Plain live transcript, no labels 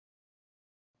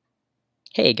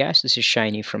Hey guys, this is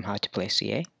Shiny from How to Play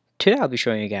CA. Today I'll be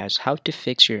showing you guys how to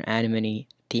fix your Anemone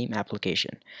theme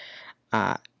application.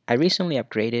 Uh, I recently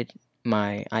upgraded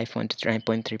my iPhone to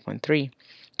 9.3.3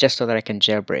 just so that I can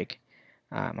jailbreak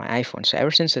my iPhone. So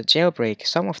ever since the jailbreak,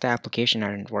 some of the application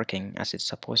aren't working as it's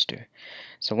supposed to.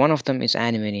 So one of them is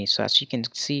Anemone. So as you can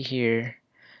see here,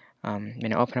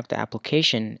 when I open up the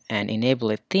application and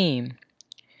enable a theme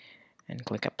and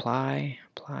click apply,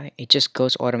 it just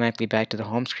goes automatically back to the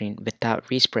home screen without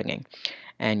respringing.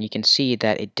 And you can see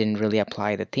that it didn't really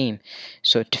apply the theme.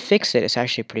 So to fix it, it's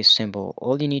actually pretty simple.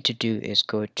 All you need to do is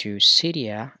go to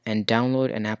Cydia and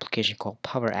download an application called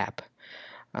Power App.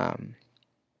 Um,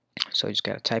 so you just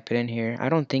gotta type it in here. I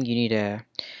don't think you need a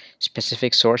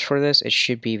specific source for this. It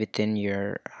should be within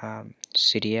your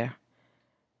Cydia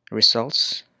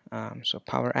results. So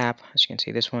Power App, as you can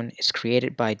see, this one is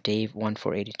created by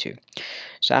Dave1482.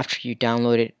 So after you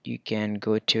download it, you can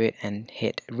go to it and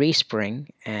hit respring,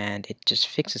 and it just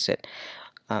fixes it.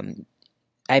 Um,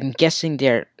 I'm guessing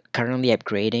they're currently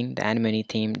upgrading the Anemone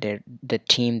theme.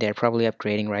 They're probably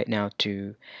upgrading right now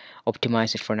to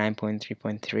optimize it for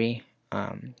 9.3.3.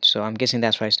 So I'm guessing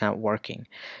that's why it's not working,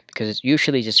 because it's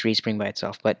usually just respring by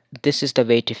itself. But this is the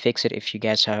way to fix it if you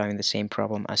guys are having the same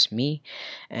problem as me.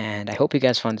 And I hope you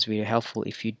guys found this video helpful.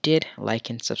 If you did, like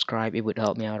and subscribe. It would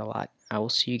help me out a lot. I will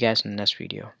see you guys in the next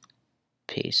video.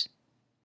 Peace.